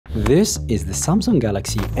This is the Samsung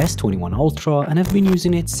Galaxy S24 Ultra and I've been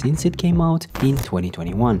using it since it came out in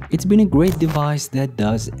 2021. It's been a great device that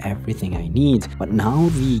does everything I need, but now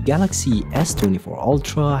the Galaxy S24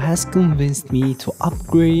 Ultra has convinced me to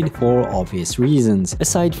upgrade for obvious reasons.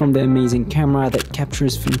 Aside from the amazing camera that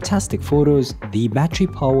captures fantastic photos, the battery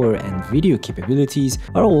power and video capabilities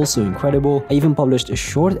are also incredible. I even published a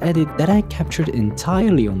short edit that I captured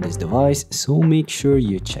entirely on this device, so make sure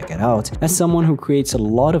you check it out. As someone who creates a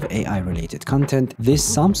lot of AI related content, this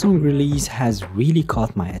Samsung release has really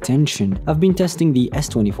caught my attention. I've been testing the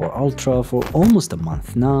S24 Ultra for almost a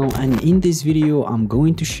month now, and in this video I'm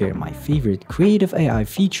going to share my favorite creative AI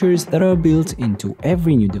features that are built into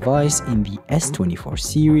every new device in the S24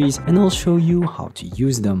 series, and I'll show you how to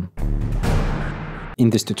use them. In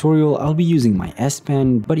this tutorial, I'll be using my S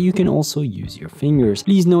Pen, but you can also use your fingers.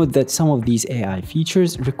 Please note that some of these AI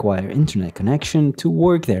features require internet connection to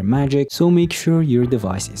work their magic, so make sure your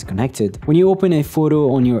device is connected. When you open a photo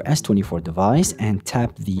on your S24 device and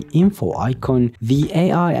tap the info icon, the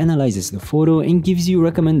AI analyzes the photo and gives you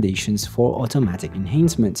recommendations for automatic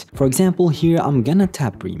enhancements. For example, here I'm gonna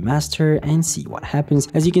tap remaster and see what happens.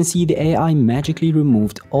 As you can see, the AI magically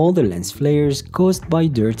removed all the lens flares caused by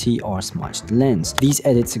dirty or smudged lens. These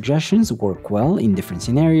edit suggestions work well in different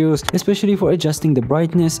scenarios, especially for adjusting the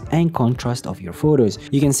brightness and contrast of your photos.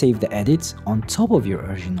 You can save the edits on top of your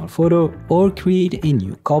original photo or create a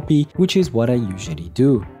new copy, which is what I usually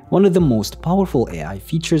do. One of the most powerful AI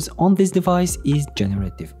features on this device is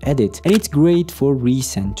Generative Edit, and it's great for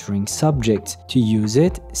recentering subjects. To use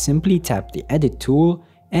it, simply tap the Edit tool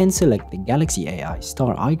and select the Galaxy AI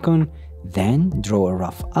star icon, then draw a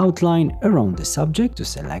rough outline around the subject to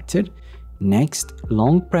select it. Next,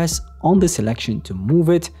 long press on the selection to move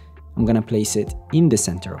it. I'm gonna place it in the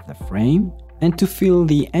center of the frame. And to fill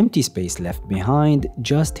the empty space left behind,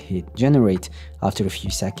 just hit Generate. After a few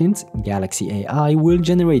seconds, Galaxy AI will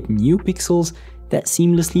generate new pixels that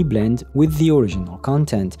seamlessly blend with the original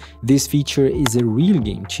content. This feature is a real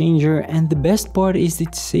game changer, and the best part is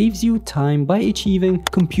it saves you time by achieving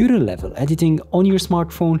computer level editing on your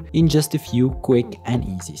smartphone in just a few quick and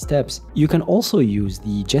easy steps. You can also use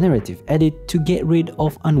the Generative Edit to get rid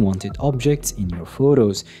of unwanted objects in your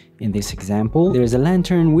photos. In this example, there is a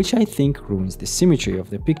lantern which I think ruins the symmetry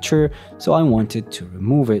of the picture, so I wanted to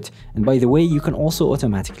remove it. And by the way, you can also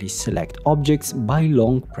automatically select objects by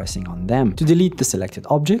long pressing on them. To delete the selected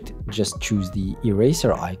object, just choose the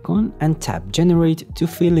eraser icon and tap Generate to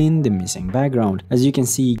fill in the missing background. As you can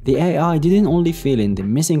see, the AI didn't only fill in the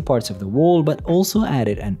missing parts of the wall, but also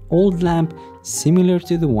added an old lamp similar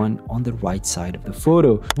to the one on the right side of the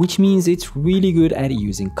photo, which means it's really good at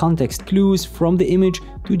using context clues from the image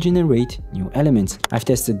to generate new elements. I've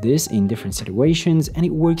tested this in different situations and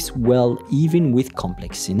it works well even with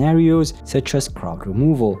complex scenarios such as crowd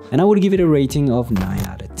removal, and I would give it a rating of 9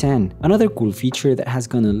 out of 10. Another cool feature that has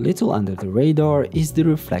gone a little under the radar is the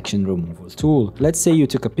reflection removal tool. Let's say you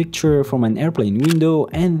took a picture from an airplane window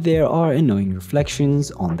and there are annoying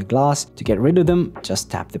reflections on the glass. To get rid of them,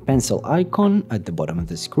 just tap the pencil icon at the bottom of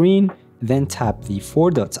the screen, then tap the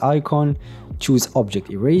 4 dots icon, choose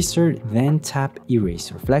Object Eraser, then tap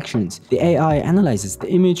Erase Reflections. The AI analyzes the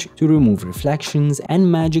image to remove reflections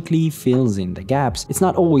and magically fills in the gaps. It's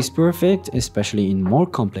not always perfect, especially in more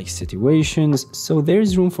complex situations, so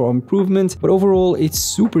there's room for improvement, but overall it's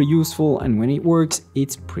super useful, and when it works,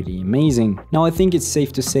 it's pretty amazing. Now I think it's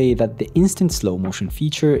safe to say that the instant slow motion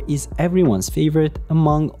feature is everyone's favorite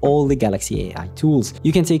among all the Galaxy AI tools.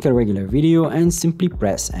 You can take a regular video and simply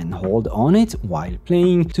press and hold on it while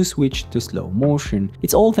playing to switch to slow motion.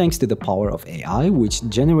 It's all thanks to the power of AI, which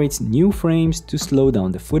generates new frames to slow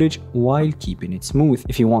down the footage while keeping it smooth.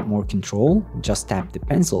 If you want more control, just tap the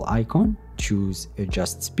pencil icon, choose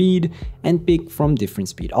Adjust Speed, and pick from different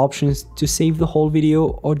speed options to save the whole video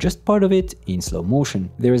or just part of it in slow motion.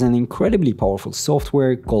 There is an incredibly powerful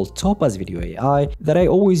software called Topaz Video AI that I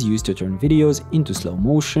always use to turn videos into slow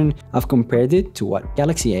motion. I've compared it to what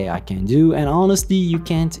Galaxy AI can do, and honestly, you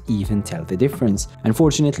can't even tell the difference.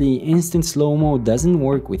 Unfortunately, instant slow-mo doesn't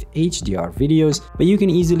work with HDR videos, but you can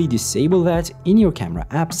easily disable that in your camera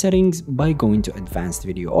app settings by going to Advanced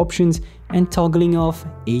Video Options and toggling off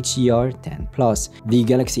HDR 10+. The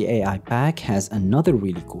Galaxy AI pack has another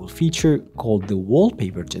really cool feature called the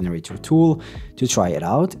Wallpaper Generator tool. To try it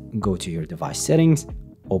out, go to your device settings,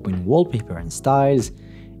 open Wallpaper and Styles,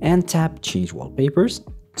 and tap Change Wallpapers.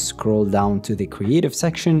 Scroll down to the Creative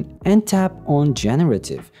section and tap on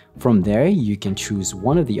Generative. From there, you can choose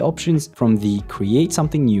one of the options. From the Create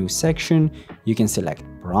Something New section, you can select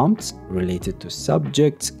prompts related to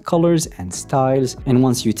subjects, colors, and styles. And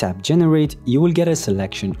once you tap Generate, you will get a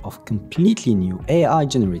selection of completely new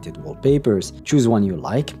AI-generated wallpapers. Choose one you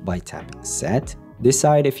like by tapping Set.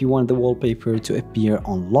 Decide if you want the wallpaper to appear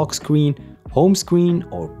on lock screen, home screen,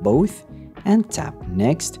 or both, and tap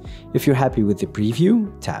Next. If you're happy with the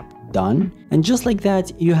preview, tap Done. And just like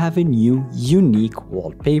that, you have a new, unique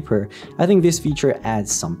wallpaper. I think this feature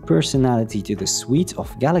adds some personality to the suite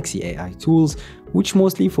of Galaxy AI tools, which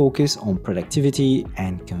mostly focus on productivity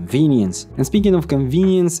and convenience. And speaking of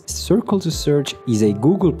convenience, Circle to Search is a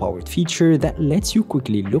Google-powered feature that lets you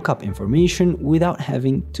quickly look up information without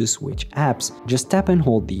having to switch apps. Just tap and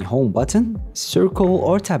hold the home button, circle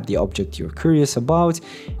or tap the object you're curious about,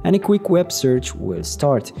 and a quick web search will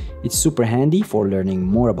start. It's super handy for learning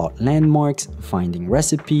more about landmarks, finding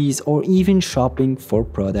recipes, or even shopping for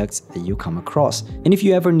products that you come across. And if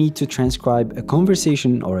you ever need to transcribe a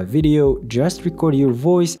conversation or a video, just record your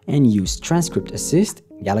voice and use Transcript Assist.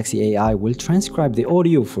 Galaxy AI will transcribe the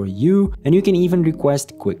audio for you, and you can even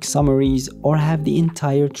request quick summaries or have the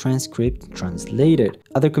entire transcript translated.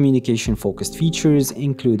 Other communication-focused features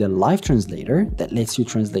include a live translator that lets you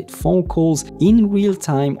translate phone calls in real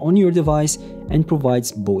time on your device and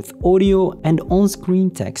provides both audio and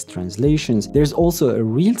on-screen text translations. There's also a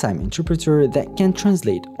real-time interpreter that can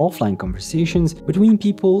translate offline conversations between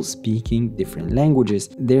people speaking different languages.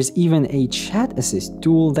 There's even a chat assist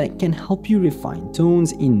tool that can help you refine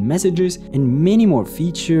tones in messages, and many more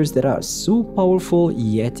features that are so powerful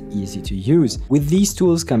yet easy to use. With these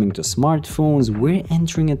tools coming to smartphones, we're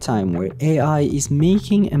entering a time where AI is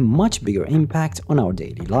making a much bigger impact on our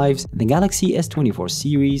daily lives. The Galaxy S24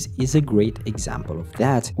 series is a great example of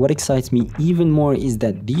that. What excites me even more is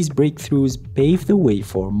that these breakthroughs pave the way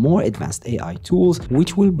for more advanced AI tools,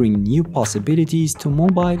 which will bring new possibilities to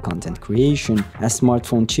mobile content creation. As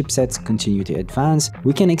smartphone chipsets continue to advance,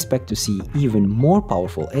 we can expect to see even more powerful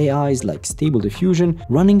AIs like Stable Diffusion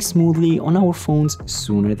running smoothly on our phones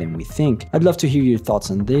sooner than we think. I'd love to hear your thoughts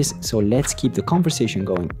on this, so let's keep the conversation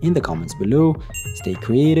going in the comments below. Stay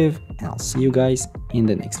creative, and I'll see you guys in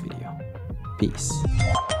the next video. Peace.